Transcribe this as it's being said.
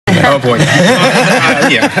Oh, boy.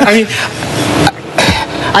 Yeah. I mean,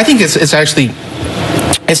 I think it's actually...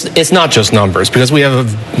 It's not just numbers, because we have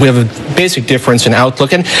a basic difference in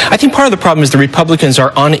outlook, and I think part of the problem is the Republicans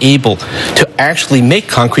are unable to actually make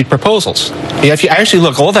concrete proposals. If you actually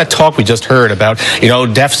look, all that talk we just heard about,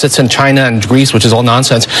 deficits in China and Greece, which is all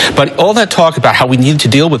nonsense, but all that talk about how we need to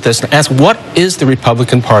deal with this, and ask what is the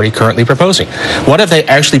Republican Party currently proposing? What have they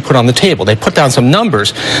actually put on the table? They put down some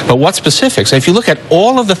numbers, but what specifics? If you look at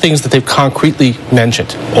all of the things that they've concretely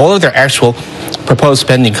mentioned, all of their actual proposed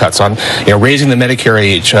spending cuts on, raising the Medicare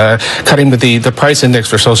age, cutting the price index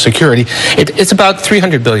for Social Security, it's about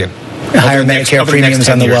 $300 billion. Higher Medicare premiums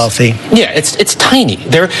on the wealthy. Yeah, it's tiny.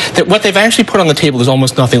 What they've actually put on the table is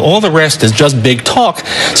almost nothing. All the rest is just big talk.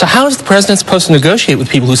 So how is the president supposed to negotiate with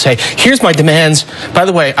people who say, here's my demands, by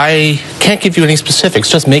the way, I can't give you any specifics,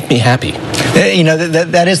 just make me happy?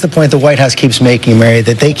 That is the point the White House keeps making, Mary,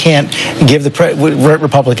 that they can't give the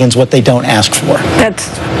Republicans what they don't ask for. That's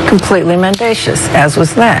completely mendacious, as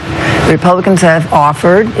was that. The Republicans have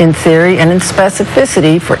offered, in theory and in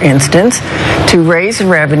specificity, for instance, to raise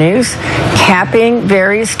revenues, capping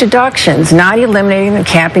various deductions, not eliminating them,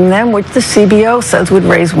 capping them, which the CBO says would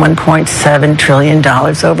raise $1.7 trillion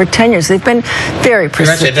over 10 years. They've been very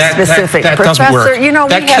specific. That doesn't work.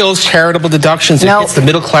 That kills charitable deductions. It hits the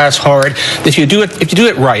middle class hard. If you do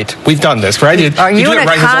it right, we've done this, right? Are you an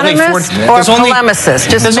economist or a polemicist?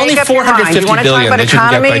 Just make up your mind. Do you want to talk about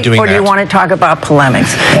economy, or do you want to talk about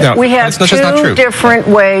polemics? No, we have two different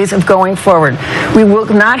ways of going forward. We will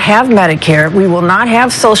not have Medicare. We will not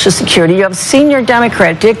have Social Security. You have senior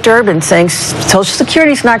Democrat Dick Durbin saying Social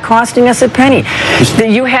Security is not costing us a penny.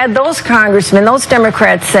 You had those congressmen, those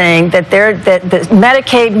Democrats saying that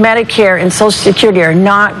Medicaid, Medicare, and Social Security are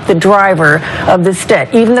not the driver of this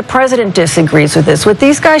debt. Even the president disagrees with this. What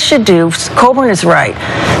these guys should do, Coburn is right,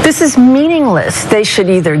 this is meaningless. They should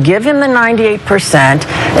either give him the 98%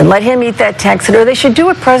 and let him eat that tax hit, or they should do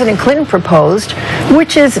what President Clinton proposed,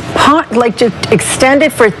 which is just extend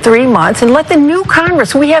it for 3 months and let the new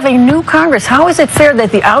Congress, we have a new Congress. How is it fair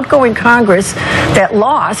that the outgoing Congress that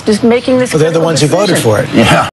lost is making this? Well, they're the ones who voted for it. Yeah.